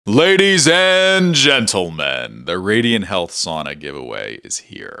Ladies and gentlemen, the Radiant Health Sauna giveaway is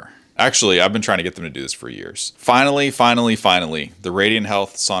here. Actually, I've been trying to get them to do this for years. Finally, the Radiant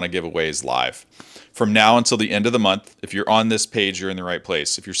Health Sauna giveaway is live. From now until the end of the month, if you're on this page, you're in the right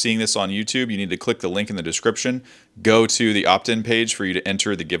place. If you're seeing this on YouTube, you need to click the link in the description. Go to the opt-in page for you to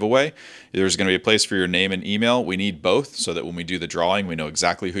enter the giveaway. There's going to be a place for your name and email. We need both so that when we do the drawing, we know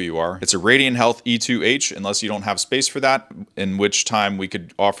exactly who you are. It's a Radiant Health E2H, unless you don't have space for that, in which time we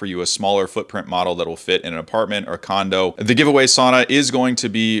could offer you a smaller footprint model that will fit in an apartment or condo. The giveaway sauna is going to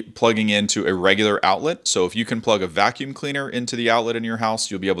be plugging into a regular outlet. So if you can plug a vacuum cleaner into the outlet in your house,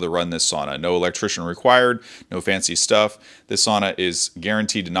 you'll be able to run this sauna. No electrician required, no fancy stuff. This sauna is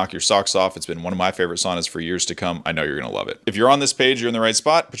guaranteed to knock your socks off. It's been one of my favorite saunas for years to come. I know you're gonna love it. If you're on this page, you're in the right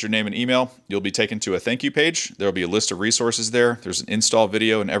spot. Put your name and email. You'll be taken to a thank you page. There'll be a list of resources there. There's an install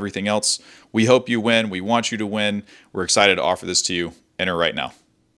video and everything else. We hope you win. We want you to win. We're excited to offer this to you. Enter right now.